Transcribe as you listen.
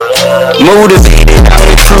Motivated, how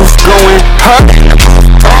the truth going hard.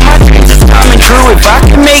 All my dreams is coming true. If I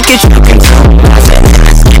can make it, you can too.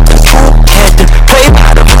 Had to play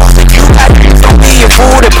by the rules. If you got dreams, don't be a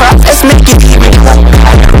fool. The process make it even cool.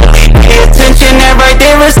 I can really pay attention. That right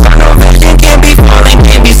there is tunnel vision. Can't be falling,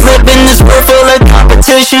 can't be slipping. This world full of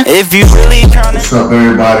competition. If you really tryna. What's up,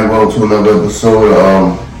 everybody? Welcome to another episode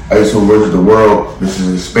of ISO versus the World. This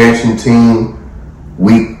is expansion team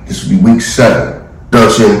week. This will be week 7.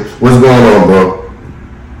 Dutchin, what's going on, bro?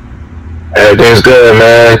 Everything's good,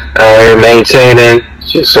 man. Maintaining.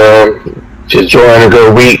 Just enjoying a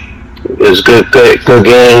good week. There's good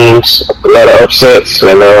games, a lot of upsets,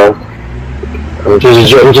 and I'm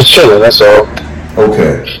just chilling. That's all.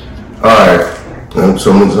 Okay. All right.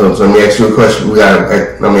 So let me ask you a question.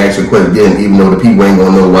 Let me ask you a question again, even though the people ain't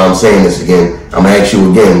gonna know why I'm saying this again. I'm gonna ask you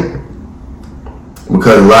again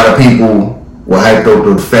because a lot of people were hyped up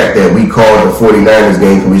to the fact that we called the 49ers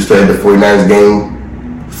game because we started the 49ers game,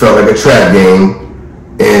 felt like a trap game,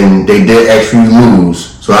 and they did actually lose.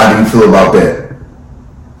 So how do you feel about that?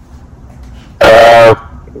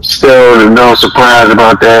 Still no surprise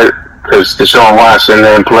about that because Deshaun Watson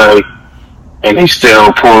didn't play, and he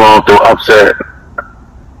still pulled off the upset.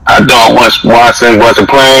 I thought once Watson wasn't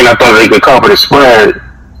playing, I thought they could cover the spread,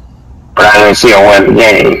 but I didn't see him win the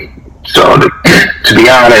game. So, to be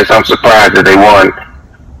honest, I'm surprised that they won.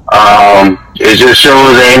 It just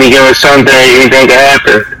shows that any given Sunday, anything can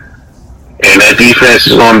happen. And that defense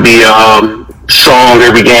is going to be strong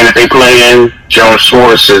every game that they play in. John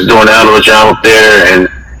Schwartz is doing a hell of a job up there. And,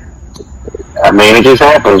 I mean, it just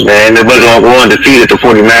happens, man. They're going to go undefeated the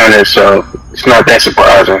 49ers, so it's not that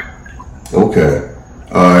surprising. Okay.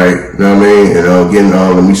 All right. Know what I mean? And again,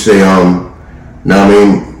 let me say,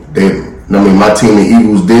 my team, the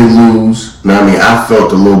Eagles, did lose. I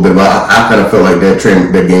felt a little bit about. I kind of felt like that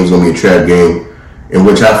game was gonna be a trap game, in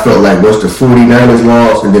which I felt like once the 49ers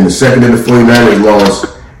lost, and then the second that the 49ers lost,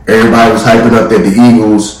 everybody was hyping up that the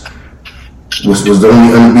Eagles was the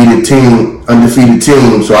only undefeated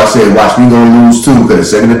team. So I said, watch, we gonna lose too, because the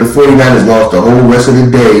second that the 49ers lost, the whole rest of the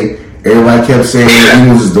day, everybody kept saying the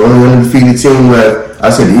Eagles is the only undefeated team left. I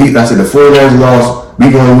said the 49ers lost. We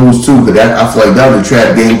gonna lose too, because I feel like that was a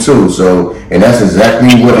trap game too. So, and that's exactly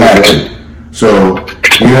what happened. So,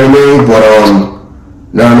 you know what I mean? But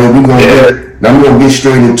we're gonna get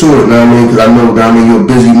straight into it. Know what I mean? Because I know you're a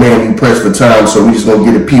busy man, you pressed for time. So we just gonna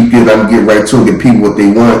get a peep. I'm gonna get right to it, get people what they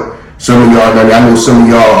want. Some of y'all, I know some of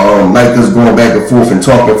y'all like us going back and forth and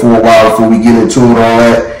talking for a while before we get into it. All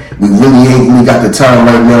that. We really ain't really got the time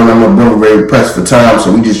right now, and I'm a brother very pressed for time. So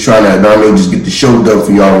we just trying to, just get the show done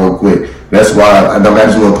for y'all real quick. That's why I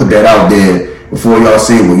just want to put that out there before y'all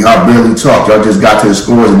say, well, y'all barely talked. Y'all just got to the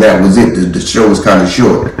scores and that was it. The show was kind of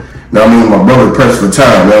short. Now, my brother pressed for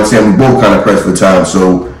time. You know what I'm saying? We both kind of pressed for time.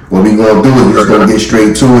 So what we going to do is we're just going to get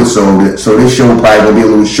straight to it. So this show probably going to be a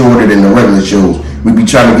little shorter than the regular shows. We be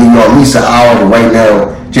trying to give y'all at least an hour, but right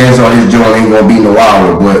now, chances are this joint ain't going to be no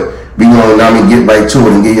hour. But we going to get right to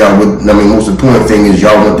it and get y'all what, most important thing is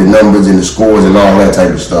y'all want the numbers and the scores and all that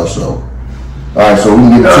type of stuff. So. Alright, so we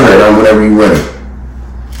can get to it whenever you're ready.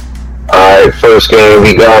 Alright, first game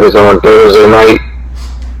we got is on Thursday night.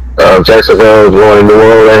 Jacksonville is going to New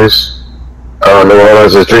Orleans. New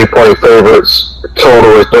Orleans is 3-point favorites.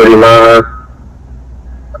 Total is 39.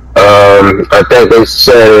 I think they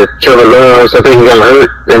said Trevor Lawrence, I think he got hurt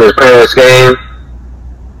in his past game.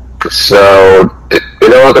 So,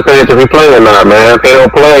 it all depends if he play or not, man. If they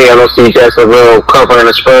don't play, I don't see Jacksonville covering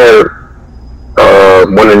the spread,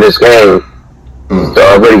 winning this game. So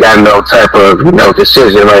I really got no type of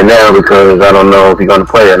decision right now because I don't know if he's gonna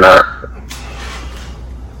play or not.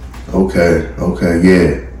 Okay,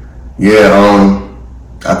 yeah.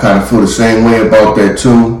 I kind of feel the same way about that too.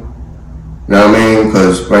 You know what I mean?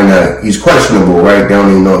 Because right now he's questionable, right? They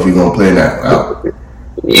don't even know if he's gonna play now.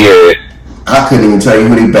 Yeah. I couldn't even tell you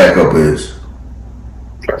who the backup is.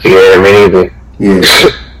 Yeah, me neither.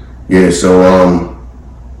 Yeah. So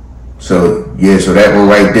that one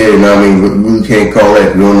right there, we really can't call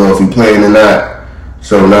that. We don't know if he's playing or not.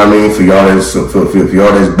 So, for y'all that's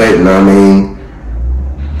betting,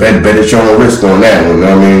 bet your own risk on that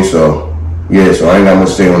one, So, yeah, so I ain't got much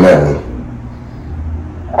to say on that one.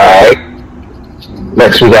 Alright.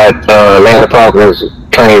 Next we got Atlanta Falcons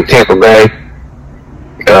playing Tampa Bay.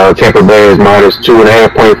 Tampa Bay is minus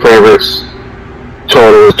 2.5 point favorites.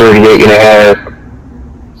 Total is 38.5.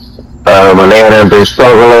 Atlanta has been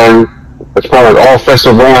struggling as far as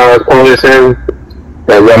offensive wise,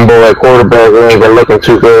 that young boy at quarterback ain't been looking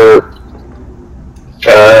too good.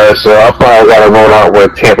 So I probably got to roll out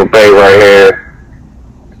with Tampa Bay right here.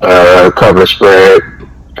 Cover the spread.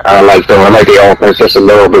 I like them. I like the offense just a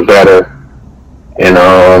little bit better. And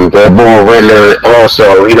the Boone Riddler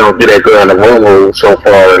also, he don't do that good on the move so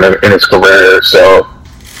far in his career. So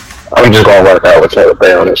I'm just gonna work out with Tampa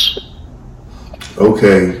Bay on this.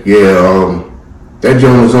 Okay, yeah. That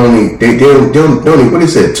joint was only they only what they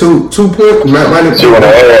said 2 points minus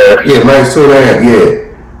 2.5. Yeah, minus 2.5. Yeah.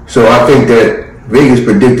 So I think that Vegas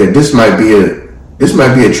predicted this might be a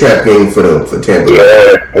trap game for Tampa.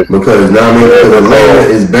 Yeah. Because now because Atlanta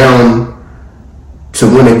is bound to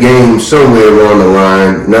win a game somewhere along the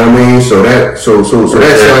line. You know what I mean? So that sounds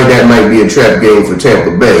like that might be a trap game for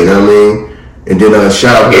Tampa Bay. You know what I mean? And then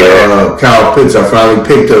shout out Kyle Pitts. I finally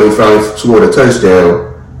picked him. He finally scored a touchdown.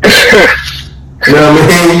 You know what I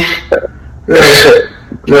mean?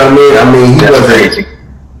 You know what I mean? He wasn't.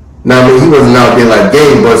 No, I mean he wasn't out there like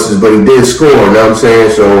game busters, but he did score. You know what I'm saying?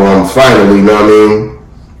 So finally, you know what I mean?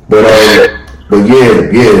 But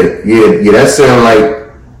yeah, that sounds like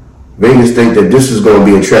Vegas think that this is going to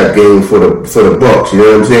be a trap game for the Bucks. You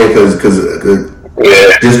know what I'm saying? Because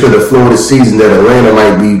just for the Florida season that Atlanta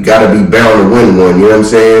got to be bound to win one. You know what I'm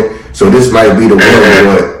saying? So this might be the one. But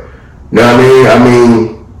you know what I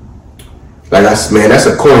mean? That's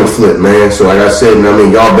a coin flip, man. So like I said, I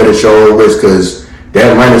mean, y'all better show your risk because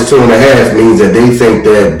that minus 2.5 means that they think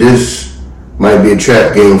that this might be a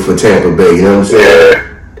trap game for Tampa Bay. You know what I'm saying?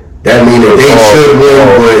 That means that they should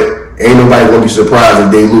win, but ain't nobody gonna be surprised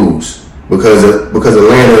if they lose because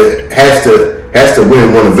Atlanta has to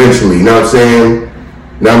win one eventually. You know what I'm saying?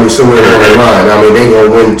 Now I mean somewhere along the line. I mean they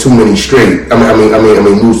gonna win too many straight. I mean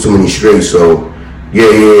lose too many straight. So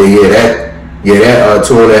that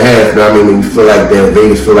 2.5. I mean, we feel like that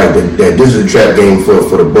Vegas feel like that this is a trap game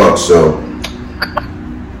for the Bucks. So,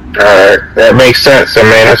 all right, that makes sense. I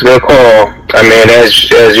mean, that's a good call. I mean, as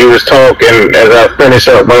you was talking, as I finish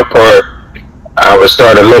up my part, I was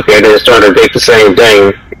starting to look at it, and started to think the same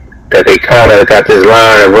thing that they kind of got this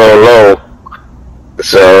line real low.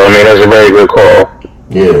 So, I mean, that's a very good call.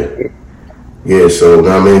 Yeah. So,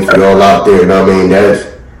 I mean, for y'all out there, I mean,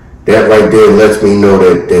 that right there lets me know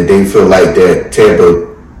that they feel like that Tampa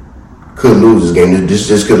could lose this game. This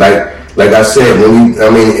just could like I said when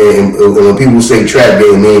people say trap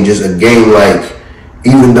game, mean just a game like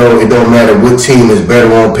even though it don't matter what team is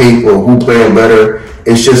better on paper or who playing better,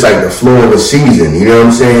 it's just like the flow of the season. You know what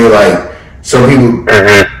I'm saying? Like some people.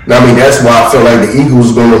 I mean that's why I felt like the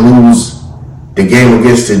Eagles were going to lose the game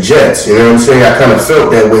against the Jets. You know what I'm saying? I kind of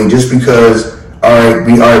felt that way just because. All right,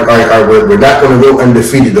 we're not going to go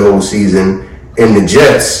undefeated the whole season. And the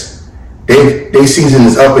Jets, they season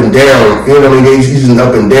is up and down. You know what I mean? Their season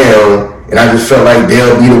up and down. And I just felt like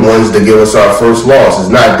they'll be the ones to give us our first loss. It's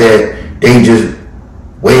not that they just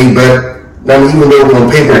way better. I mean, even though on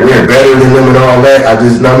paper we're better than them and all that, I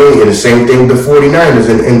just, I mean, and the same thing with the 49ers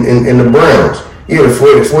and the Browns. Yeah, the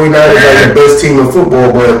 49ers are the best team in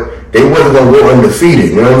football, but they wasn't gonna go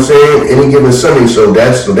undefeated, you know what I'm saying? Any given Sunday, so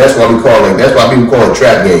that's why we call it. That's why people call it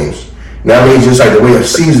trap games. Now I mean, just like the way a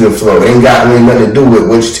season flow, it ain't got really nothing to do with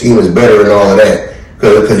which team is better and all of that.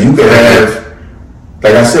 Because you could have,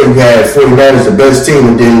 like I said, you had 49ers the best team,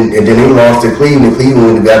 and then they lost to Cleveland.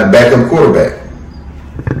 Cleveland got a backup quarterback.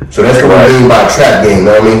 So that's what I mean by a trap game. You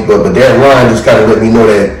know what I mean? But that line just kind of let me know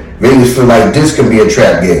that Vegas feel like this can be a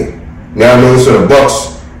trap game. You know what I mean? So the Bucks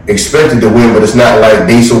expected to win, but it's not like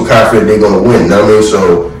they so confident they're gonna win. You know what I mean?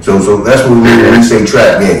 So that's what we mean when we say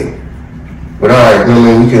trap game. But all right, you know what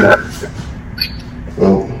I mean? We can.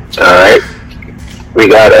 All right, we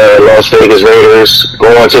got Las Vegas Raiders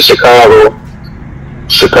going to Chicago.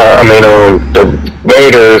 The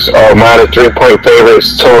Raiders are minus 3-point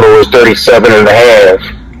favorites. Total is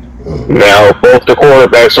 37.5. Now both the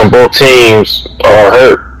quarterbacks on both teams are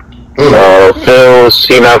hurt. Fields,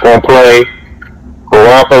 he not gonna play.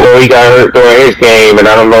 Garoppolo, he got hurt during his game, and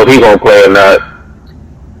I don't know if he's going to play or not.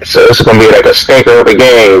 So it's going to be like a stinker of a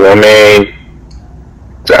game. I mean,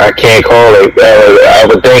 I can't call it. I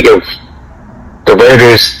would think if the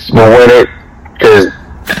Raiders will win it, because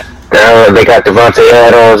now they got Devontae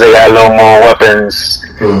Adams, they got a little more weapons.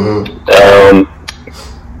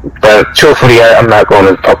 But truthfully, I'm not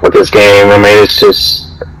going to fuck with this game. I mean, it's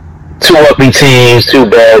just two uppy teams, two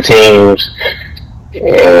bad teams.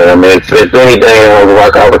 Yeah, I mean, if anything, I would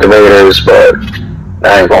rock out with the Raiders, but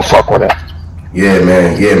I ain't gonna fuck with it. Yeah,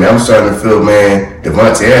 man. I'm starting to feel, man,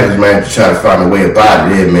 Devontae Adams, man, just trying to find a way about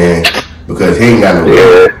it, man, because he ain't got no.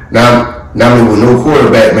 Now, with no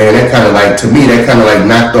quarterback, man, that kind of like, to me, that kind of like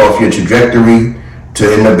knocked off your trajectory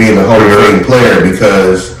to end up being a Hall of Fame player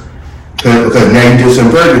because now you did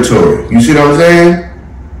some purgatory. You see what I'm saying?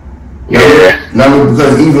 Now,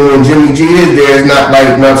 because even when Jimmy G is there, it's not like,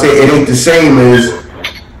 you know what I'm saying, it ain't the same as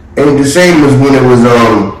ain't the same as when it was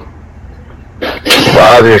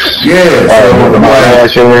Rodgers.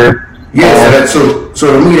 Yeah, so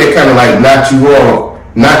to me that kind of like knocked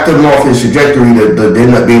him off his trajectory to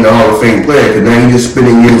end up being a Hall of Fame player, because now he's just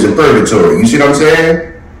spending years in purgatory. You see what I'm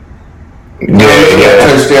saying? Yeah.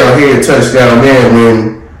 Touchdown here, touchdown there.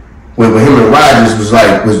 When him and Rodgers was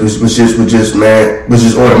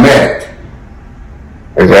just automatic.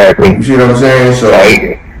 Exactly. You see what I'm saying?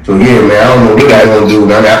 So yeah, man, I don't know what he's gonna do.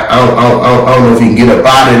 Now, I don't know if he can get up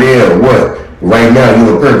out of there or what. Right now,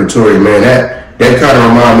 you in purgatory, man. That kind of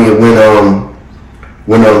remind me of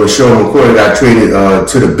when LaShawn McCoy got traded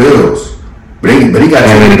to the Bills. But he got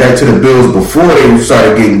traded back to the Bills before they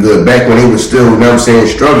started getting good. Back when they were still, you know what I'm saying,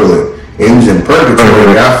 struggling. And he was in purgatory.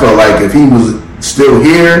 And I felt like if he was still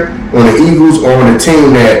here on the Eagles or on a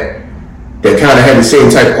team that kind of had the same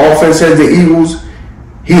type of offense as the Eagles,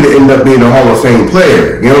 he'd end up being a Hall of Fame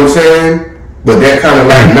player. You know what I'm saying? But that kind of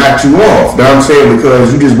like knocked you off. You know what I'm saying?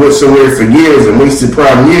 Because you just went somewhere for years and wasted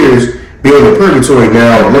prime years being in purgatory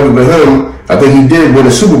now. Look at him. I think he did win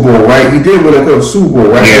a Super Bowl, right? He did win a Super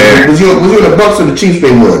Bowl, right? Yeah. Was he on the Bucks or the Chiefs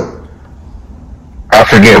they won? I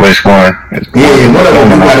forget which one. Yeah, one of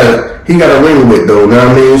them he got a ring with though, you know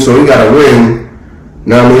what I mean? So he got a ring. You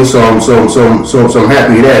know what I mean? So I'm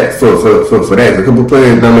happy with that for that. A couple of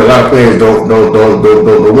players, I mean, a lot of players don't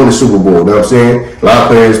win the Super Bowl. You know what I'm saying? A lot of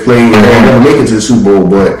players play and never make it to the Super Bowl,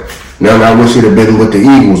 but now I wish he'd have been with the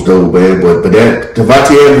Eagles though, man. But that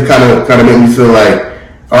Davante Adams kind of made me feel like,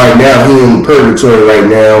 all right, now he in purgatory right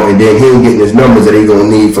now, and then he ain't getting his numbers that he gonna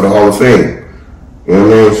need for the Hall of Fame. You know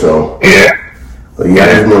what I mean? So yeah, I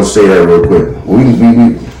just want to say that real quick.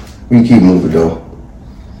 We keep moving though.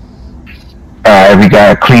 We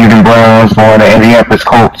got Cleveland Browns going to Indianapolis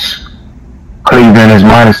Colts. Cleveland is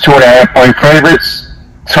minus 2.5 point favorites.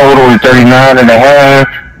 Total is 39.5.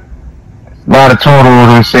 A lot of totals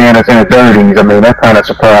are saying it's in the 30s. I mean, that kind of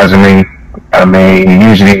surprising me. I mean,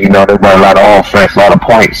 usually, they run a lot of offense, a lot of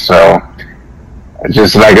points. So, it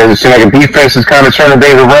seems like the defense is kind of turning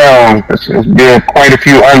things around. There's been quite a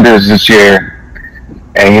few unders this year.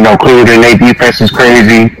 And, Cleveland, their defense is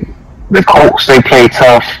crazy. The Colts, they play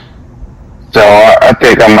tough. So, I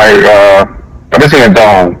think I might, but it's in a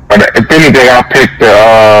dome. But if anything, I'll pick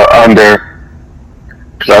the under.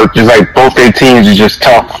 So, just like both their teams are just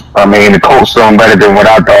tough. I mean, the Colts doing better than what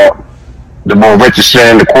I thought. The Mo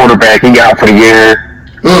Richardson, the quarterback, he got for the year.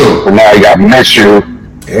 But now he got Minshew.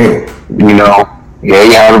 Damn.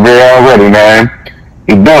 He out of there already, man.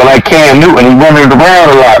 He built like Cam Newton. He running around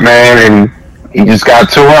a lot, man, and he just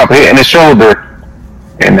got tore up, hitting the shoulder.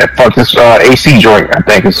 And that fucked his AC joint, I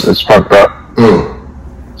think, is fucked up.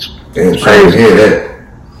 Damn, crazy. Hear that.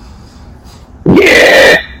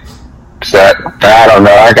 Yeah. So, I don't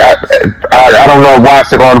know. I don't know if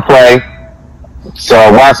Watson going to play. So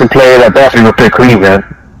Watson played, I definitely would pick Cleveland.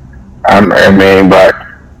 I mean, but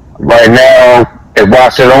right now, if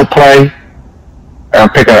Watson don't play, I'm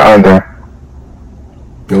picking under.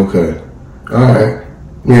 Okay. All right.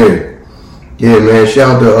 Yeah, man.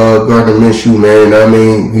 Shout out to Gardner Minshew, man. I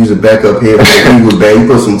mean, he's a backup here for the Eagles, man. He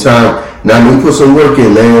put some time. Now, I mean, he put some work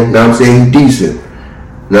in, man. Now I'm saying he's decent.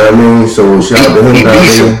 Know what I mean? So shout out to him. Now I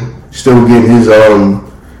mean, still getting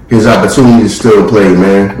his opportunity to still play,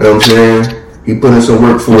 man. Know what I'm saying? He put in some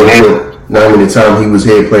work for it. Not many times he was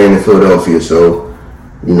here playing in Philadelphia. So,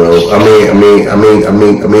 I mean,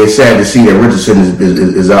 it's sad to see that Richardson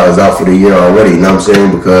is out for the year already. You know what I'm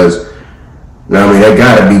saying? Because, I mean, that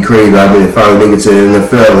gotta be crazy. I mean, finally make it to the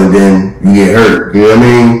NFL and then you get hurt. You know what I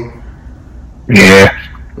mean? Yeah.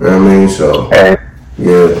 You know what I mean? So,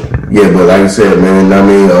 yeah. But like I said, man, I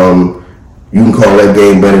mean, you can call that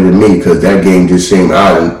game better than me because that game just seemed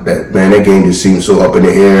out. That game just seemed so up in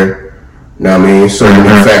the air. You know what I mean? So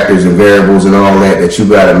many factors and variables and all that you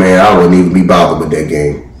gotta, man, I wouldn't even be bothered with that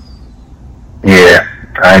game. Yeah,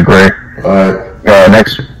 I agree. All right.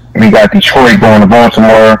 Next, we got Detroit going to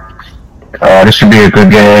Baltimore. This should be a good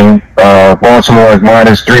game. Baltimore is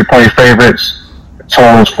minus 3-point favorites.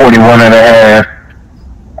 Total is 41.5.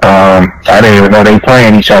 I didn't even know they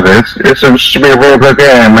playing each other. It should be a real good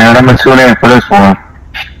game, man. I'm gonna tune in for this one.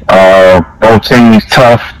 Both teams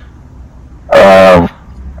tough.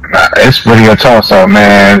 It's really a toss-up,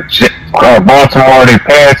 man. Baltimore, their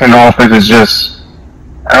passing offense is just,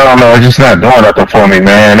 I don't know, it's just not doing nothing for me,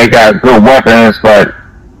 man. They got good weapons, but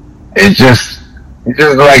it's just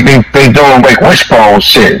like they doing like wishbone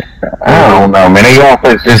shit. I don't know, man. Their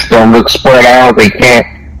offense just don't look spread out. They can't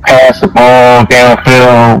pass the ball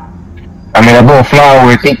downfield. I mean, Will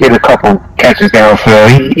Flowers, he get a couple catches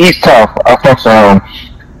downfield. He's tough. I fucks with him.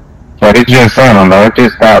 But it just, I don't know, it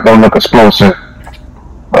just don't look explosive.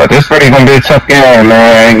 this really gonna be a tough game,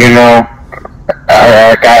 man. You know,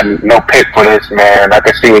 I got no pick for this, man. I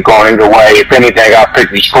can see it going either way. If anything, I'll pick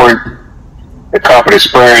Detroit. The cover the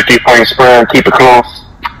spread, 3-point spread, keep it close.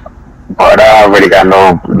 But I already got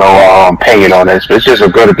no opinion on this. But it's just a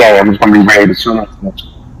good game. I'm just gonna be ready to tune in.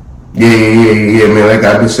 Yeah, man. Like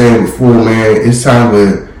I've been saying before, man, it's time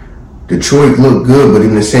for Detroit look good, but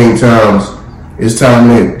in the same time, it's time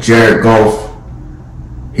that Jared Goff,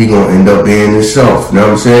 he gonna end up being himself. You know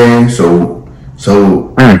what I'm saying? So you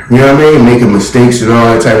know what I mean? Making mistakes and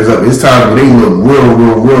all that type of stuff. It's time for they look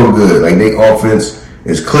real good. Like their offense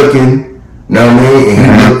is clicking. You know what I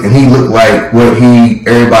mean? And he looked like what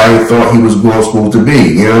everybody thought he was supposed to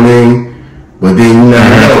be. You know what I mean? But then you never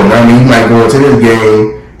know. You know what I mean? He might go into this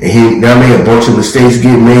game and you know what I mean, a bunch of mistakes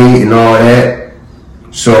get made and all that.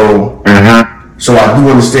 So so I do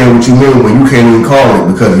understand what you mean when you can't even call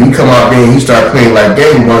it, because if he come out there and he start playing like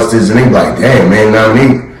gangbusters and they like, damn man, you know what I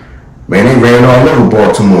mean? Man, they ran all over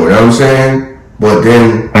Baltimore, you know what I'm saying? But then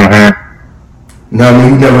you know what I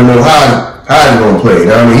mean, you never know how he's gonna play. You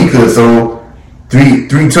know what I mean? He could throw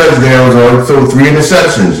three touchdowns or throw 3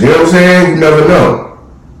 interceptions. You know what I'm saying? You never know.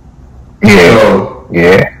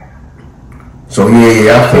 So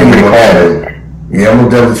yeah, I feel you on that. Yeah, I'm gonna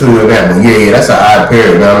definitely feel you on that. But yeah, that's an odd pair.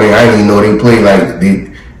 You know what I mean? I didn't even know they played like the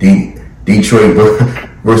Detroit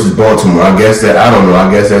versus Baltimore. I guess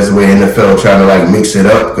that's the way NFL trying to like mix it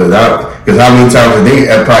up. Because how many times have they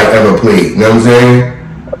probably ever played? You know what I'm saying?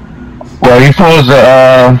 Well, you supposed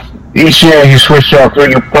to each year you switch up who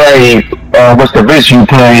you play. What's the division you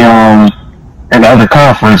play in the other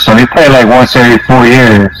conference? So they play like once every 4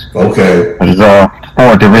 years. Okay. There's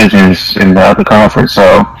 4 divisions in the other conference.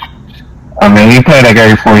 So I mean, you play like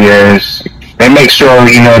every 4 years. They make sure,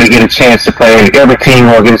 you know, they get a chance to play. Every team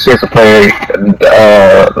will get a chance to play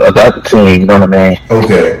the other team. You know what I mean?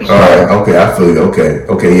 Okay. All right. Okay, I feel you.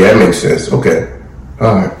 Okay. Yeah, that makes sense. Okay.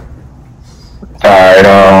 All right.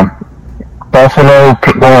 Buffalo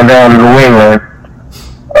going down to New England.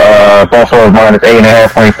 Buffalo is minus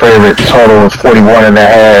 8.5 point favorite. Total is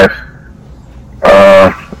 41.5.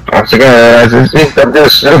 Once again, I'm just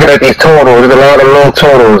looking at these totals. There's a lot of low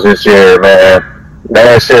totals this year, man.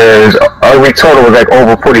 Last year's every total was like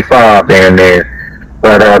over 45 down there.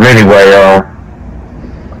 But anyway,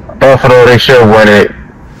 Buffalo, they should win it.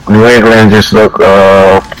 New England just look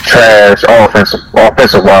trash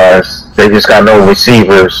offensive wise. They just got no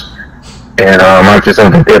receivers. And I just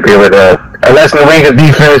don't think they'll be able to, unless New England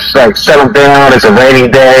defense like settle down, it's a rainy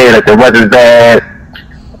day, like the weather's bad.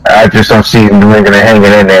 I just don't see New England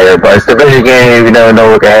hanging in there. But it's a division game, you never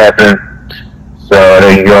know what can happen. So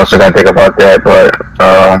you also got to think about that. But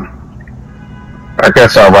I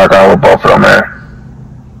guess I'll rock out with Buffalo, man.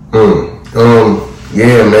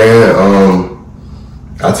 Yeah, man.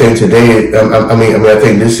 I think today, I mean, I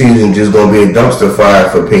think this season just gonna be a dumpster fire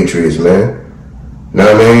for Patriots, man. Know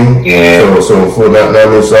what I mean? Yeah. So for now, I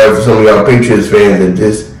mean, sorry for some of y'all Patriots fans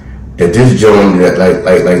that this joint that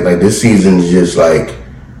like this season is just like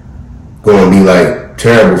going to be like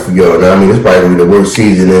terrible for y'all. Now I mean, it's probably gonna be the worst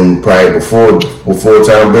season in probably before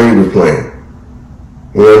Tom Brady was playing.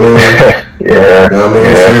 You know what I mean? Yeah. You know what I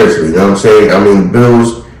mean? Seriously, you know what I'm saying? I mean,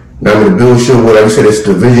 the Bills should, what I said, it's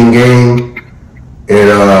a division game, and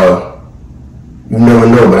you never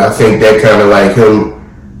know. But I think that kind of like him.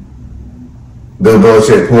 Bill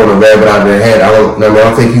Belichick pulling a rabbit out of their head. I don't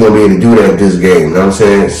think he's gonna be able to do that this game. You know what I'm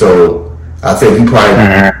saying? So I think he probably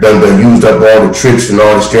done used up all the tricks and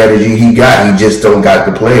all the strategy he got. He just don't got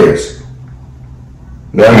the players.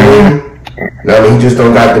 You know what I mean? He just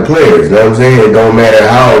don't got the players. You know what I'm saying? It don't matter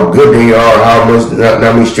how good they are, how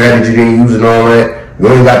many strategy they use and all that. You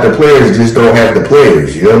ain't got the players, just don't have the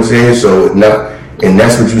players. You know what I'm saying? So and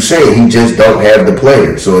that's what you're saying. He just don't have the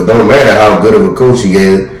players. So it don't matter how good of a coach he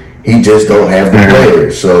is. He just don't have the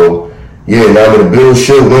players. So, yeah, now the Bills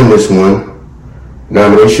should win this one.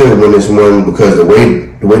 Now they should win this one because the way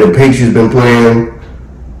the Patriots been playing,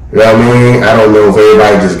 you know what I mean? I don't know if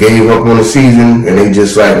everybody just gave up on the season and they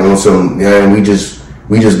just like on some, we just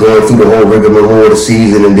going through the whole rigmarole of the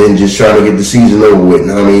season and then just trying to get the season over with. You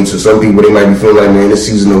know what I mean? So some people, they might be feeling like, man, this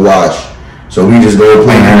season a wash. So we just gonna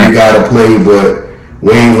play what we gotta play, but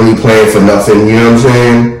we ain't really playing for nothing. You know what I'm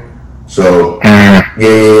saying? So yeah,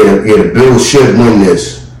 the Bills should win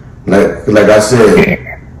this. Like I said,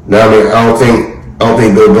 now I mean I don't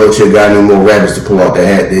think Bill Belichick got any more rabbits to pull out the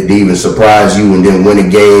hat that even surprise you and then win a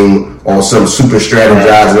game on some super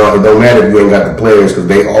strategized. It don't matter if you ain't got the players because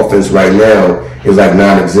their offense right now is like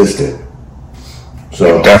non-existent.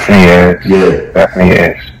 So it definitely is. Yeah, definitely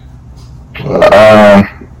is.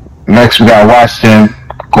 Next we got Washington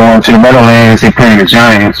going to the Meadowlands. They playing the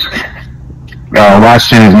Giants.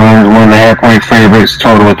 Washington is 1.5-point favorites,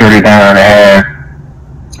 total of 39.5.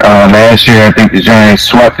 Last year, I think the Giants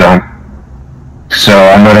swept them. So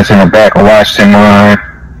I know that's in the back of Washington mind.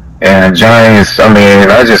 And the Giants, I mean,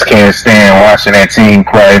 I just can't stand watching that team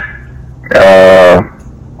play.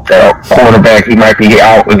 The quarterback, he might be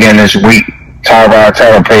out again this week. Tyrod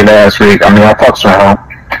Taylor played last week. I mean, I fucks with him.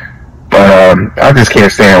 But I just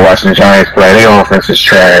can't stand watching the Giants play. Their offense is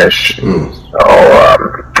trash. So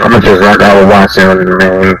I'm going to just rock out with Watson.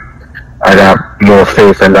 Man, I got more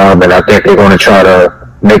faith in them, and I think they're going to try to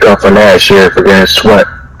make up for last year for getting swept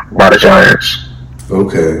by the Giants.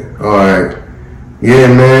 Okay. All right. Yeah,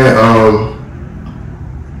 man.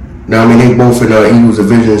 Now, I mean, they both in the Eagles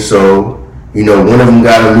division, so, you know, one of them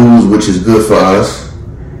got to lose, which is good for us.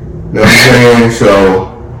 You know what I'm saying? So,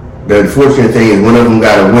 the unfortunate thing is one of them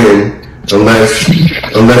got to win, unless we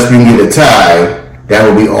can get a tie. That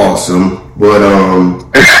would be awesome. But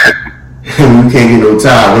we can't get no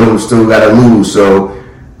tie. One of them still got to lose. So,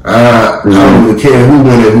 I don't really care who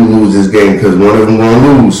win and who loses this game, because one of them going to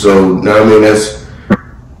lose. So, you know what I mean?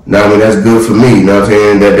 That's good for me. You know what I'm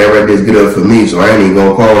saying? That right there is good enough for me. So I ain't even going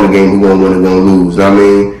to call in the game who going to win and going to lose. You know what I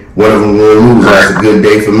mean? One of them going to lose. That's a good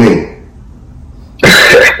day for me.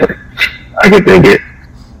 I can dig it.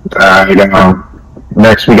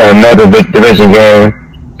 Next, we got another big division game.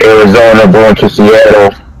 Arizona going to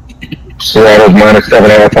Seattle. Seattle's minus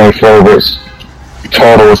 7.5-point favorites.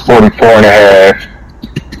 Total is 44.5.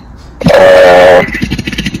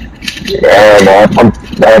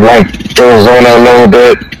 I like Arizona a little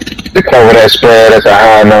bit to cover that spread. That's a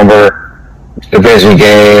high number. Division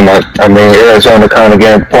game. I mean, Arizona kind of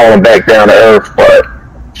falling back down to earth, but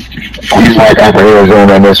I just like out for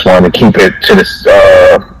Arizona on this one to keep it to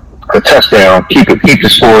a touchdown. Keep the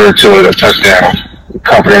score to a touchdown.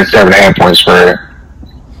 Cover that 7.5-point spread.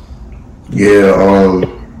 Yeah,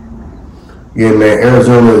 man.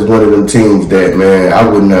 Arizona is one of them teams that, man, I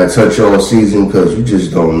would not touch all season because you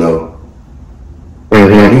just don't know.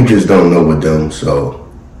 You just don't know with them. So,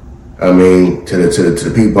 I mean, to the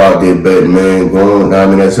people out there betting, man, go on. I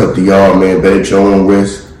mean, that's up to y'all, man. Bet at your own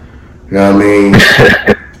risk. You know what I mean?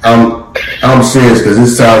 I'm serious because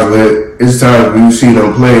it's times where you see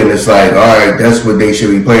them play and it's like, all right, that's what they should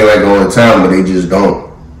be playing like all the time, but they just don't.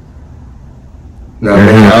 You know what I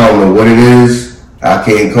mean? I don't know what it is. I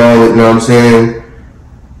can't call it. You know what I'm saying?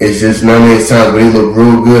 It's just none of these times where they look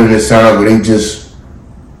real good and it's times where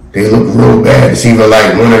they look real bad. It's either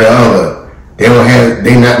like one or the other. They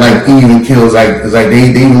not like even kills. It's like they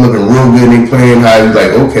even looking real good and they playing how you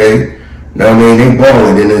like, okay. You know what I mean? They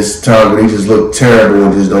balling. Then it's times where they just look terrible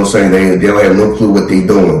and just don't say they don't have no clue what they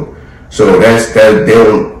doing. So that's that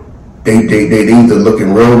they either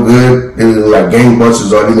looking real good, they look like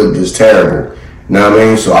gangbusters, or they look just terrible. You know what I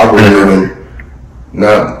mean? So I wouldn't even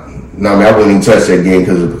I wouldn't even touch that game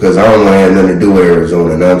because I don't want to have nothing to do with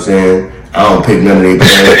Arizona. You know what I'm saying? I don't pick none of their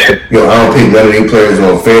players. I don't pick none of their players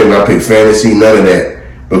on fantasy. I pick fantasy, none of that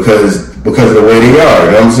because of the way they are.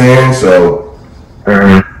 You know what I'm saying? So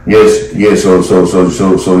yes.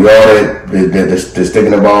 So y'all that's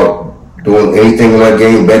thinking about doing anything on that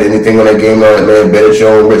game, bet anything on that game, man, bet at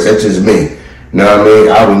your own risk. That's just me. You know what I mean?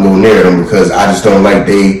 I wouldn't go near them because I just don't like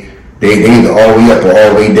they either all the way up or all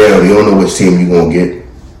the way down. You don't know which team you gonna get.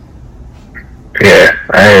 Yeah,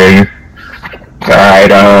 I hear you. All right,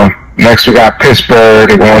 next we got Pittsburgh.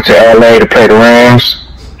 They're going to LA to play the Rams.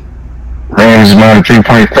 Rams is minus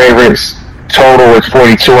 3-point favorites. Total is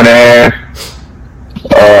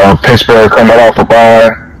 42.5. Pittsburgh coming off a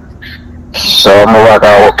bye. So I'm gonna rock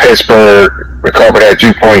out with Pittsburgh, recover that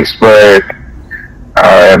 2-point spread.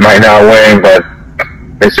 It might not win, but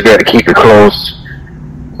it's good to keep it close.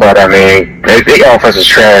 But I mean, their offense is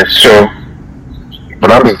trash too.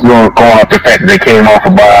 But I'm just going to go off the fact that they came off a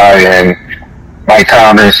bye and Mike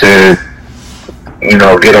Thomas said, get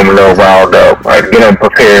them a little riled up, get them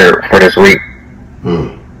prepared for this week.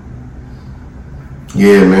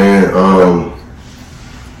 Yeah, man. I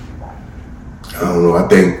don't know.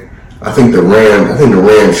 I think the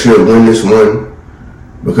Rams should win this one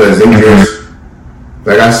because they just,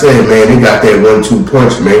 like I said, man, they got that 1-2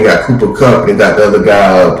 punch, man. They got Cooper Kupp, they got the other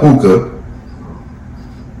guy, Puka.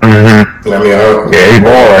 I mean, he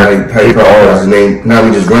balling. How you call his name? Now we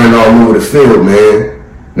just running all over the field, man.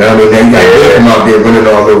 Now I mean, now you got him out there running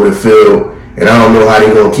all over the field, and I don't know how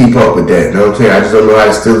they gonna keep up with that. You know what I'm saying? I just don't know how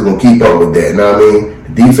the Steelers gonna keep up with that. You know what I mean? The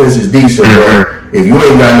defense is decent, but if you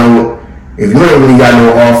ain't really got no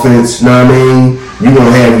offense, you know what I mean? You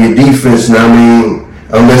gonna have your defense, you know what I mean?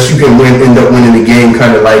 Unless you can end up winning the game,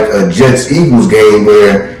 kind of like a Jets-Eagles game,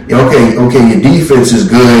 where okay, your defense is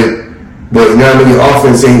good. But you know what I mean? Your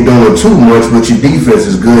offense ain't doing too much, but your defense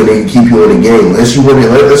is good. They can keep you in the game. Unless you win it,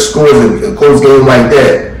 let's score a close game like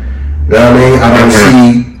that. You know what I mean?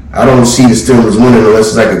 I don't see the Steelers winning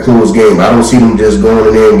unless it's like a close game. I don't see them just going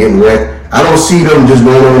in there and getting wrecked. I don't see them just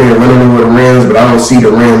going over there and running over the Rams, but I don't see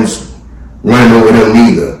the Rams running over them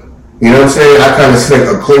neither. You know what I'm saying? I kind of expect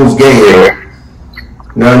a close game.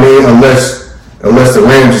 You know what I mean? Unless the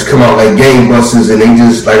Rams just come out like gangbusters and they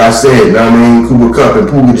just, like I said, you know what I mean? Cooper Kupp and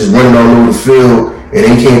Puka just running all over the field and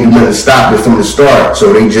they can't do nothing to stop it from the start.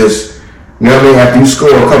 So they just, you know what I mean? After you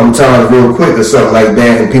score a couple times real quick or something like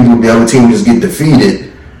that and the other team just get defeated,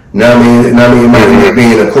 you know what I mean? It might end up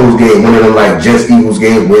being a close game, one of them like Jets-Eagles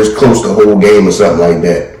games where it's close the whole game or something like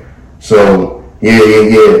that. So, yeah.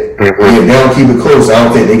 If they don't keep it close, I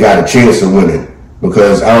don't think they got a chance of winning.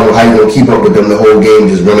 Because I don't know how you're going to keep up with them the whole game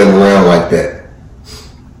just running around like that.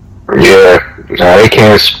 Yeah, no, they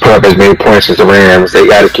can't put up as many points as the Rams. They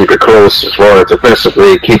got to keep it close as far as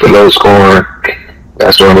defensively, keep it low scoring.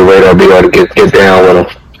 That's the only way they'll be able to get down with them.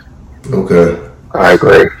 Okay. I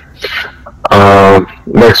agree.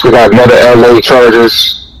 Next, we got another LA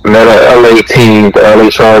Chargers, another LA team, the LA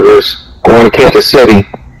Chargers, going to Kansas City.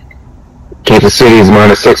 Kansas City is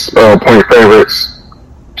 -6 point favorites.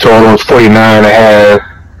 Total is 49.5.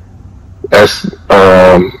 That's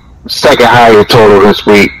second highest total this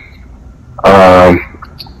week.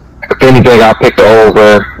 If anything, I'll pick the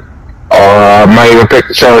over. I might even pick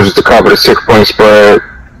the Chargers to cover the 6-point spread.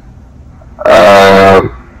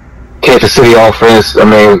 Kansas City offense, I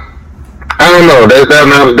mean, I don't know. That's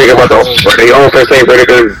not big about the over. The offense ain't ready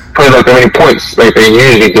to put up that many points like they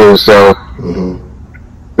usually do. So,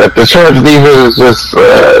 but the Chargers defense is just,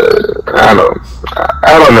 I don't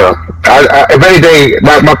know. If anything,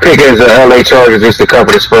 my pick is the LA Chargers just to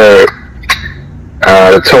cover the spread.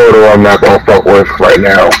 The total I'm not gonna fuck with right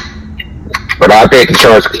now, but I think the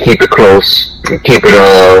Chargers can keep it close and keep it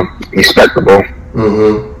respectable.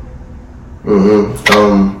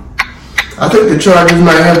 I think the Chargers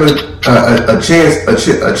might have a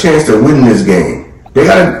chance to win this game. They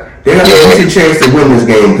got a decent chance to win this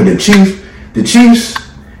game because the Chiefs,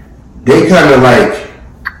 they kind of like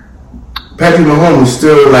Patrick Mahomes is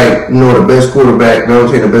still like the best quarterback,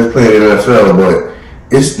 the best player in the NFL, but.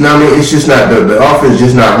 It's just not the offense.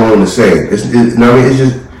 Just not going the same. It's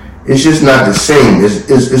just not the same. It's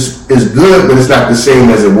good, but it's not the same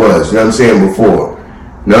as it was. You know what I'm saying before.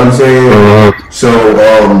 You know what I'm saying? So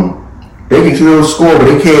they can still score, but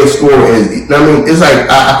they can't score as. It's like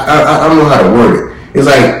I don't know how to word it.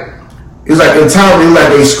 It's like in time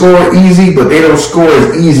they score easy, but they don't score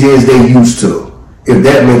as easy as they used to. If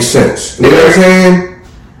that makes sense. You know what I'm saying?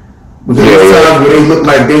 Because there's times where they look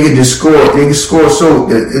like they could just score. They could score so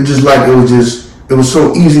it was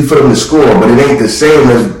so easy for them to score, but it ain't the same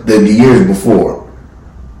as the years before.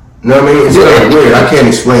 You know what I mean? It's kind of weird. I can't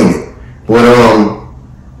explain it, but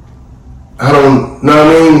I don't know what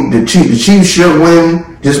I mean. The Chiefs should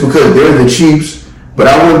win just because they're the Chiefs, but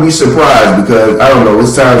I wouldn't be surprised because I don't know.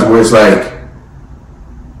 It's times where it's like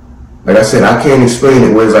I said, I can't explain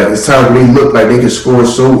it. Where it's times where they look like they can score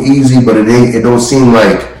so easy, but it don't seem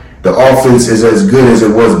like the offense is as good as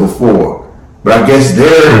it was before. But I guess they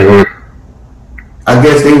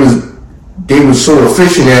was so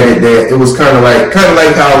efficient at it that it was kind of like how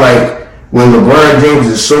when LeBron James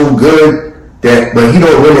is so good but he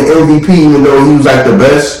don't win the MVP even though he was like the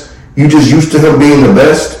best. You just used to him being the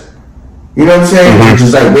best. You know what I'm saying?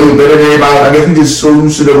 Just like way better than everybody. I guess you just so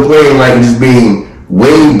used to them playing like just being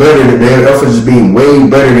way better than their offense, just being way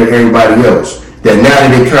better than everybody else. That now that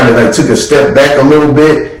they kind of like took a step back a little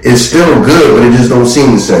bit, it's still good, but it just don't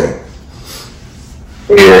seem the same.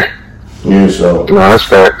 Yeah, so. No, that's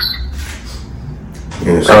facts.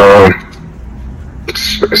 Yeah, so.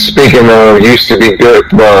 Speaking of used to be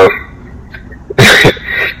good,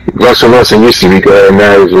 Russell Wilson used to be good,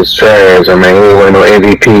 now he's just trash. I mean, he ain't winning no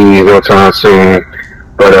MVP no time soon.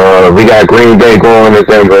 But we got Green Bay going to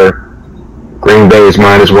Denver. Green Bay is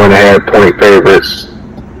 -1.5 point favorites.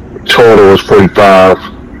 Total is 45.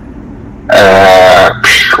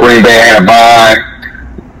 Green Bay had a bye.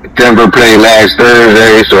 Denver played last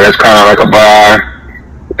Thursday, so that's kind of like a bye.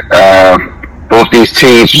 Both these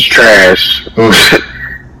teams is trash.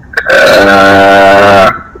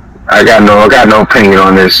 I got no opinion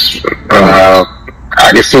on this. I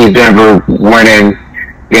can see Denver winning,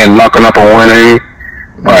 getting lucking up on winning,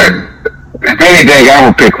 but if anything, I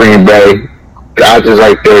would pick Green Bay. I just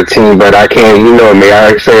like their team, but I can't. You know me.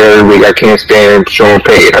 I say every week I can't stand Sean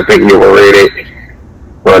Payton. I think he's overrated,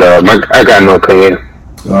 but I got no opinion.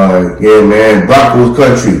 All right, yeah, man. Broncos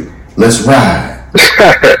country, let's ride.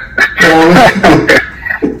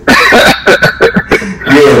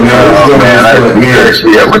 Yeah, man.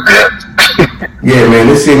 Yeah, man,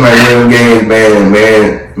 this seems like one of them games,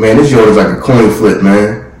 man, this joint is like a coin flip,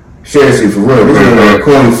 man. Seriously, for real, this is like a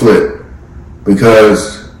coin flip.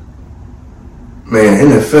 Because, man,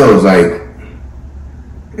 NFL is like,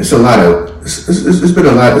 it's been a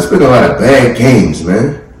lot of bad games,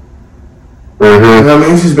 man. Mm-hmm. You know what I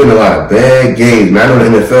mean? It's just been a lot of bad games, man. I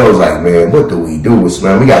know the NFL is like, man, what do we do with,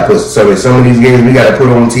 man? We got to put some of these games we got to put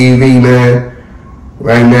on TV, man,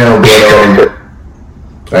 right now. But,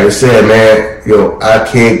 like I said, man, yo, I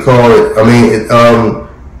can't call it. I mean,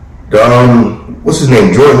 what's his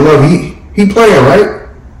name? Jordan Love. He playing, right?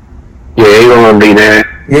 Yeah, he gonna be there.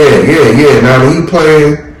 Yeah. Now he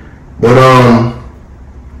playing, but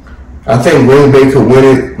I think Green Bay could win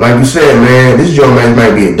it. Like you said, man, this joint match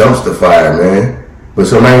might be a dumpster fire, man. But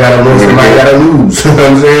somebody gotta win, somebody gotta lose. You know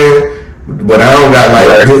what I'm saying? But I don't got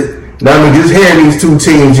like. I mean, just hearing these two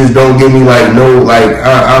teams just don't give me like no like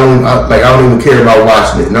I don't even care about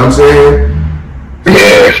watching it. You know what I'm saying?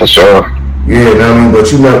 Yeah, for sure. Yeah, you know what I mean.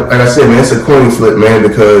 But you know, like I said, man, it's a coin flip, man,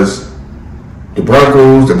 because the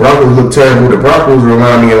Broncos look terrible. The Broncos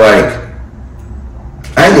remind me of like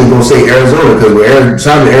I ain't even gonna say Arizona because when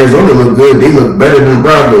time Arizona look good, they look better than the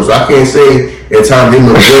Broncos. So I can't say at times they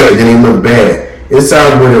look good and they look bad. It's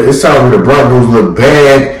times where the Broncos look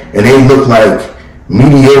bad and they look like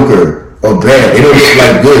mediocre or bad. They don't look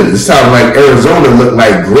like good. It's times like Arizona look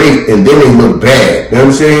like great and then they look bad. You know what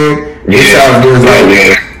I'm saying? It's times where it's like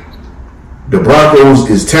the Broncos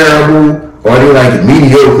is terrible or they like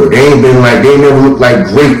mediocre. They never look like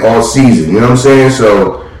great all season. You know what I'm saying?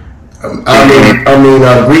 So I mean,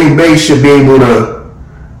 Green Bay should be able to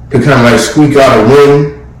kind of like squeak out a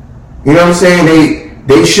win. You know what I'm saying?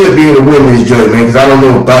 They should be able to win this joint, man. Because I don't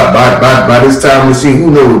know by this time we see, who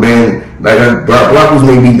knows, man. Like Broncos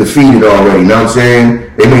may be defeated already. You know what I'm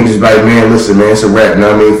saying? They may just be like, man, listen, man, it's a wrap. You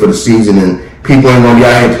know what I mean, for the season, and people ain't gonna be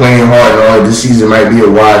out here playing hard and all. This season might be a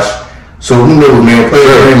wash. So who knows, man?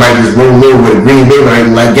 Players might just roll over with Green Bay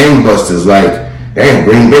like gangbusters. Like, damn,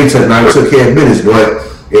 Green Bay took care of business, but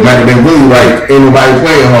it might have been really like ain't nobody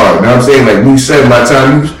playing hard. You know what I'm saying? Like week 7, by the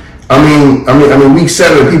time week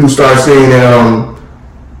 7, people start saying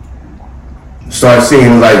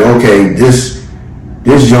like, okay, this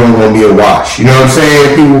joint gonna be a wash. You know what I'm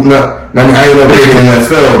saying? People, I ain't never played in the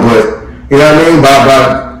NFL, but you know what I mean?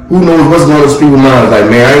 About who knows what's going on in people's minds? Like,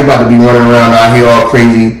 man, I ain't about to be running around out here all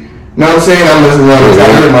crazy. You know what I'm saying? I'm messing around. I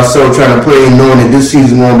hurt myself trying to play, knowing that this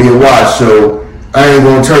season gonna be a wash. So I ain't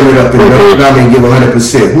gonna turn it up and give 100%.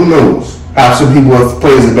 Who knows how some people,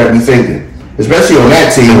 players, might be thinking, especially on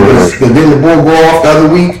that team. Because didn't the ball go off the other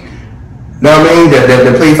week? You know what I mean? That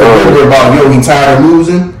played for Denver about, yo, he tired of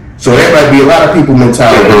losing. So that might be a lot of people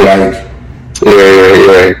mentality, like.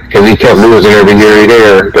 Yeah. Because he kept losing every year he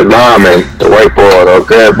there. The lineman, the white ball, the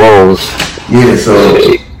grab balls. Yeah, so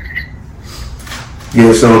you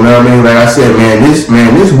know what I mean? Like I said,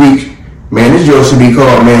 this week, man, this joint should be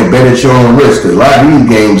called, man, bet at your own risk. Cause a lot of these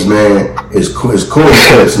games, man, is coin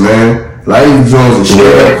flips, man. A lot of these joints are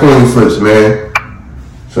straight up coin flips, man.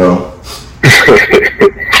 So.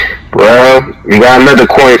 Well, you got another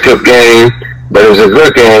coin flip game, but it was a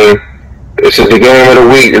good game. This is the game of the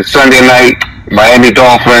week. It's Sunday night. Miami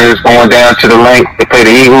Dolphins going down to the link. They play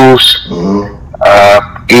the Eagles.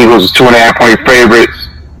 Mm-hmm. Eagles 2.5 point favorites.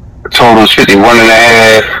 Total is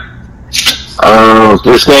 51.5.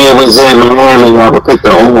 This game was in Miami. I would pick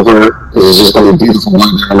the over. It's just going to be beautiful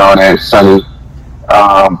weather and all that, sunny.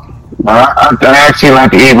 I actually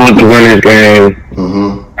like the Eagles to win this game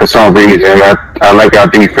for some reason. I like our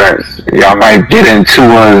defense. Y'all might get into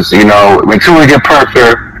us, you know, when Tua get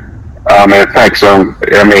pressure, it affects them.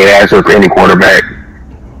 I mean, as with any quarterback.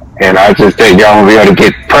 And I just think y'all will be able to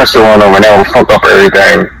get pressure on them and they'll fuck up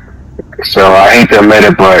everything. So I hate to admit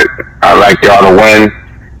it, but I like y'all to win.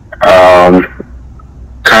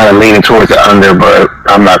 Kind of leaning towards the under, but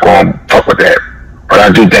I'm not going to fuck with that. But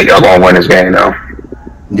I do think y'all going to win this game, though.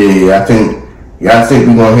 Yeah, I think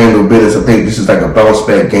we're going to handle business. I think this is like a bounce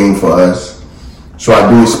back game for us. So I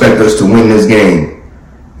do expect us to win this game.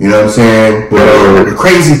 You know what I'm saying? But the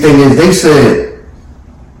crazy thing is, they said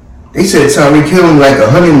Tyreek Hill like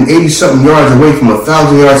 180 something yards away from a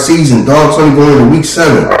 1,000-yard season. Dog's only going to week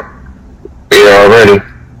 7. Yeah, already.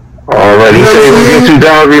 He said he would get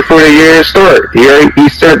 2,000 before the year start. He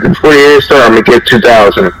said before the year start, I'm gonna get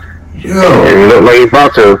 2,000. Yo, and he looked like he's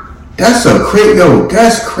about to. That's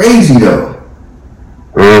that's crazy though.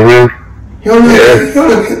 Mm-hmm. He only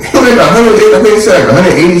got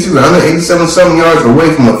 187 something yards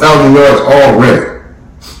away from 1,000 yards already.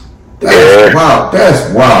 That's wild. That's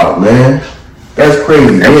wild, man. That's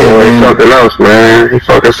crazy. He's something else, man. He's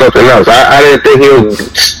fucking something else. I didn't think he was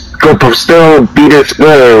could still beat this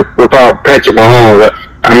winner without Patrick Mahomes.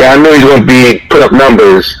 I mean, I knew he was going to put up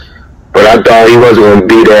numbers, but I thought he wasn't going to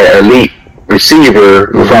be that elite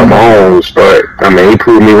receiver without Mahomes. But I mean, he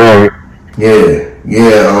proved me wrong. Yeah.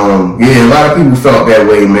 A lot of people felt that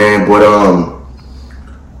way, man.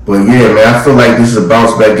 But yeah, man, I feel like this is a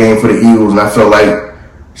bounce back game for the Eagles, and I feel like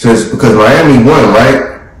because Miami won,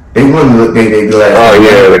 right? They won. They last. Oh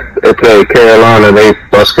yeah, they played Carolina. They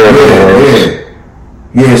bust Carolina.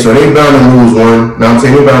 Yeah. So they bound to lose one. Now I'm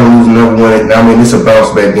saying they bound to lose another one. Now I mean, it's a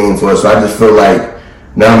bounce back game for us. So I just feel like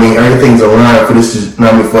now I mean everything's aligned for this.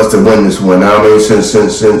 Now I mean for us to win this one. Now I mean since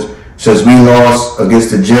we lost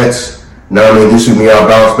against the Jets. Now I mean this should be our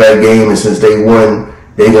bounce back game, and since they won,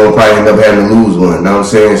 they gonna probably end up having to lose one. Know what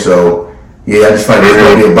I'm saying? So yeah, I just find it's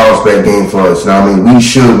gonna be a bounce back game for us. Now I mean we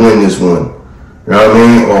should win this one. You know what I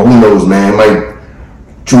mean? Or who knows, man? It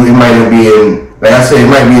might be in, like I said, it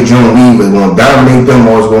might be a June league. It's gonna dominate them,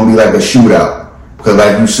 or it's gonna be like a shootout. Because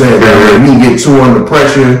like you said, man, we can get two under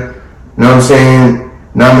pressure. You know what I'm saying?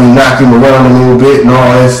 Now I mean knock him around a little bit and all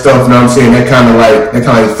that stuff. You know what I'm saying? That kind of like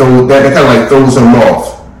throws him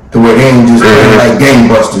off. To where they ain't just playing like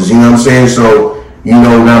gangbusters, you know what I'm saying? So, you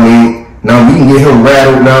know what I mean? Now we can get him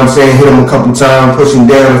rattled, you know what I'm saying? Hit him a couple times, push him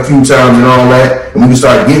down a few times and all that. And we can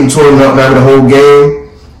start getting to him now the whole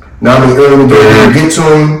game. Now I mean, early in the game, get to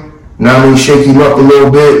him. Now I mean, shake him up a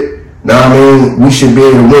little bit. Now I mean, we should be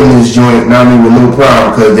able to win this joint, now I mean, with no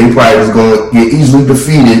problem, because they probably just going to get easily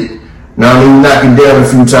defeated. Now I mean, we knock him down a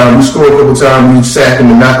few times. We score a couple times, we sack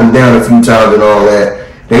him and knock him down a few times and all that.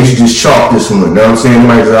 They should just chalk this one, you know what I'm saying? They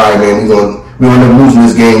might say, all right, man, we gonna end up losing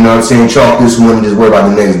this game, you know what I'm saying? Chalk this one and just worry about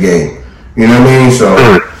the next game. You know what I mean? So,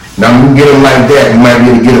 now when we get him like that, we might be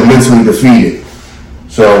able to get him mentally defeated.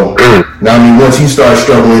 So, now I mean, once he starts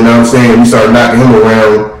struggling, you know what I'm saying? We start knocking him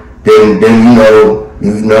around, then you know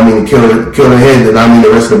what I mean, kill the head, then I mean,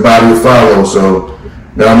 the rest of the body will follow. So,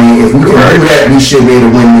 now I mean, if we can do that, we should be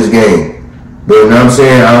able to win this game. But, you know what I'm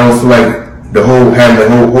saying? I don't feel like having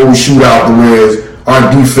the whole shootout to where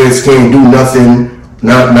our defense can't do nothing.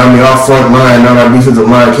 Now I mean, our front line, now our defensive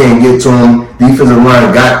line can't get to him. Defensive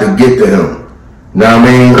line got to get to him. Now I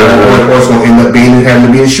mean, or it's going to end up having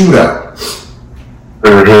to be a shootout.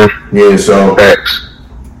 Yeah, so.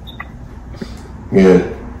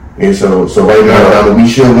 Yeah, so right now, we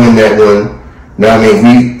should win that one. Now I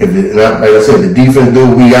mean, like I said, the defense do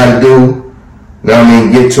what we got to do. Now I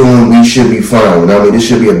mean, get to him, we should be fine. Now I mean, this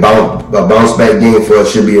should be a bounce back game for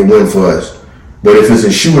us. Should be a win for us. But if it's a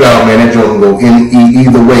shootout, man, that joint can go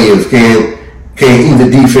either way. If can't either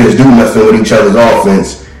defense do nothing with each other's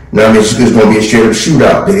offense, now I mean, it's going to be a straight up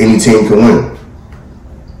shootout that any team can win.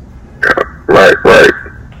 Right.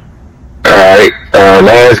 All right.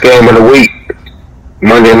 Last game of the week,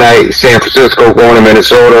 Monday night, San Francisco going to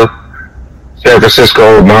Minnesota. San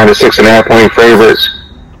Francisco minus 6.5 point favorites.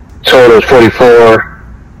 Total is 44.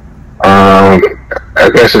 I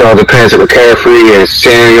guess it all depends if McCaffrey and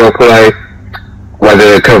Samuel play,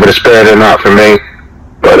 whether they cover the spread or not for me.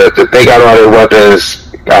 But if they got all their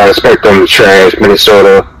weapons, I expect them to trash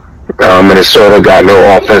Minnesota. Minnesota got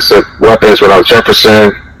no offensive weapons without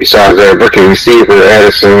Jefferson, besides their rookie receiver,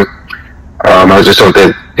 Addison. I just don't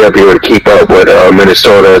think they'll be able to keep up with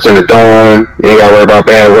Minnesota. It's in the dome. You ain't got to worry about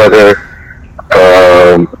bad weather.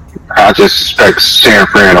 I just expect San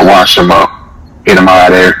Fran to wash them up, get them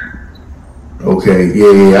out of there. Okay,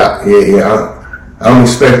 yeah. I'm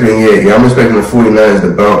expecting the 49ers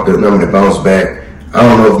to bounce back. I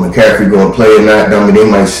don't know if McCaffrey going to play or not. I mean, they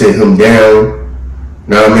might sit him down.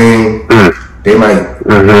 Know what I mean? They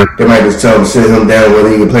might just tell him to sit him down, whether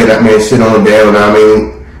he can play that man, sit on down. I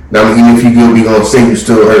mean, even if you good, we gonna say you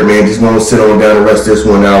still hurt, man. Just gonna sit on down and rest this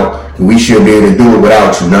one out. We should be able to do it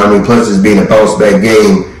without you. Know what I mean? Plus, this being a bounce back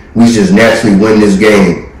game, we should just naturally win this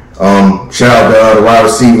game. Shout out to the wide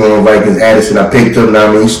receiver on Vikings, Addison. I picked him. Know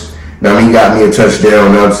what I mean? He got me a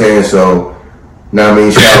touchdown. Know what I'm saying? So, know what I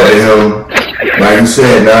mean? Shout out to him. Like you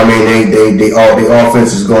said, know what I mean? The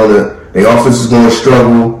offense is gonna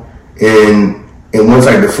struggle, and once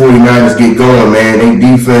like the 49ers get going, man, they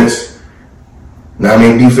defense. Now I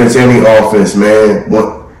mean, defense and the offense, man.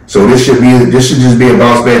 So this should just be a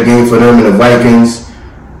bounce back game for them and the Vikings.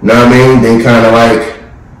 Know what I mean? They kind of like,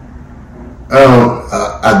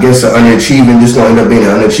 I guess an underachieving. This gonna end up being an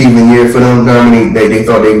underachieving year for them. Know what I mean? They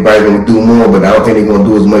thought they probably gonna do more, but I don't think they're gonna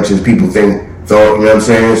do as much as people thought. You know what I'm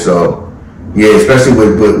saying? So yeah, especially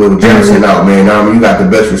with Jefferson out, man. Now I mean, you got the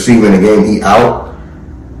best receiver in the game. He out.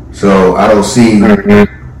 So I don't see, I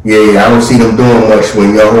don't see them doing much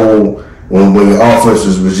when your offense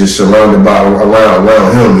was just surrounded by around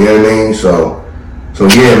him. You know what I mean? So So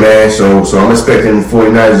yeah, man. So I'm expecting the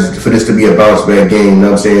 49ers for this to be a bounce back game. You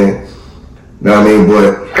know what I'm saying? You know what I mean? But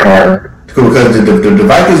because the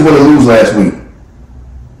Vikings won to lose last week.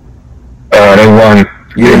 They won.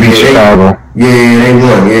 Yeah, they beat Chicago. Yeah, they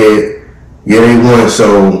won. Yeah, they won.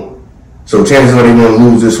 So chances are they're gonna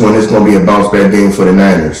lose this one. It's gonna be a bounce back game for the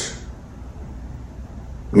Niners.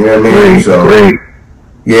 You know what I mean? Great.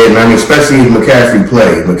 Yeah, and I mean, especially if McCaffrey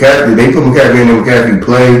play. They put McCaffrey in and McCaffrey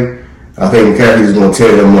play. I think McCaffrey is going to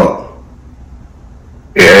tear them up.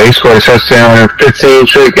 Yeah, he scored a touchdown in 15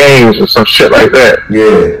 straight games or some shit like that.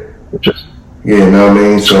 Yeah. Yeah, you know what I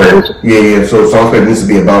mean? So, yeah. So I'm expecting this to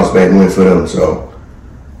be a bounce back win for them. So,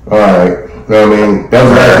 all right. You know what I mean? That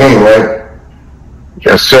was the last game, right?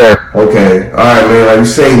 Yes, sir. Okay. All right, man. Like we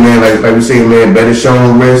say, man, better show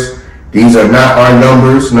and risk. These are not our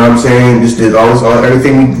numbers. You know what I'm saying?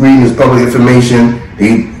 Everything we read is public information.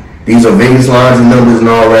 These are Vegas lines and numbers and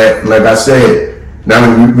all that. Like I said, now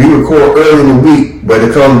we record early in the week, but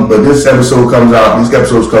this episode comes out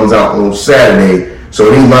on Saturday,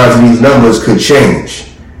 so these lines and these numbers could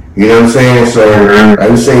change. You know what I'm saying? So I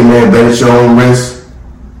would say, man, better show own risk.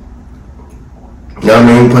 You know what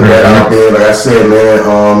I mean? Put that out there. Like I said,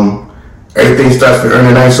 man, everything starts with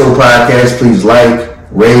Earn the ISO podcast. Please like,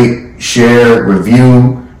 rate, share,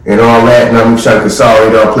 review, and all that. And I'm trying to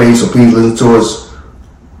consolidate our plays, so please listen to us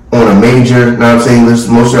on a major. You know what I'm saying? Most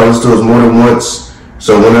of y'all listen to us more than once.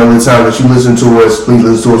 So whenever the time that you listen to us, please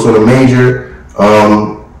listen to us on a major.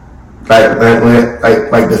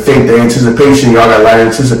 Like the anticipation, y'all got a lot of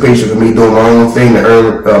anticipation for me doing my own thing. The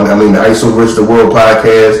ISO vs. the World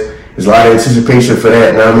podcast. There's a lot of anticipation for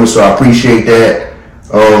that. You know what I mean? So I appreciate that.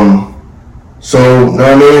 So, you know what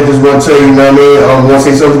I mean? Just want to tell you, you know what I mean? Want to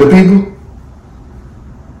say something to people?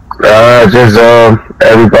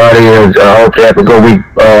 Everybody, I hope you have a good week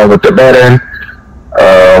with the betting.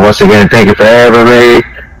 Once again, thank you for having me.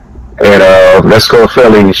 And let's go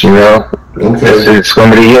Phillies, you know. Okay. It's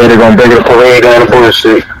going to be the year they're going to bring the parade down the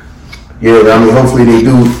bullshit. Yeah, I mean, hopefully they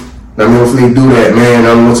do. Hopefully they do that, man.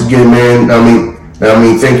 Once again, man, I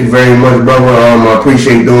mean, thank you very much, brother. I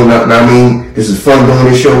appreciate doing that. I mean, this is fun doing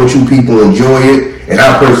this show with you. People enjoy it, and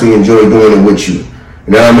I personally enjoy doing it with you.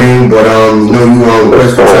 You know what I mean? But you know, you on the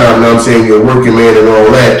rest of the time. You know what I'm saying? You're a working man and all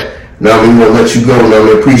that. You know what I mean? We're gonna let you go. You know what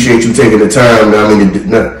I mean? Appreciate you taking the time. You know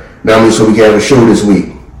what I mean? So we can have a show this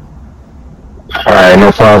week. All right,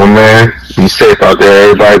 no problem, man. Be safe out there.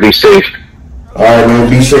 Everybody be safe. All right, man.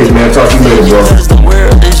 Be safe, man. Talk to you later, bro. The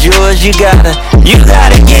world is yours. You gotta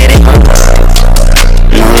get it.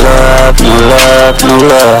 No love, no love, no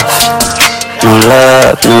love. No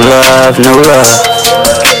love, no love, no love.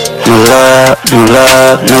 No love, no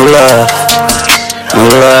love, no love. No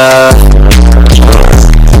love.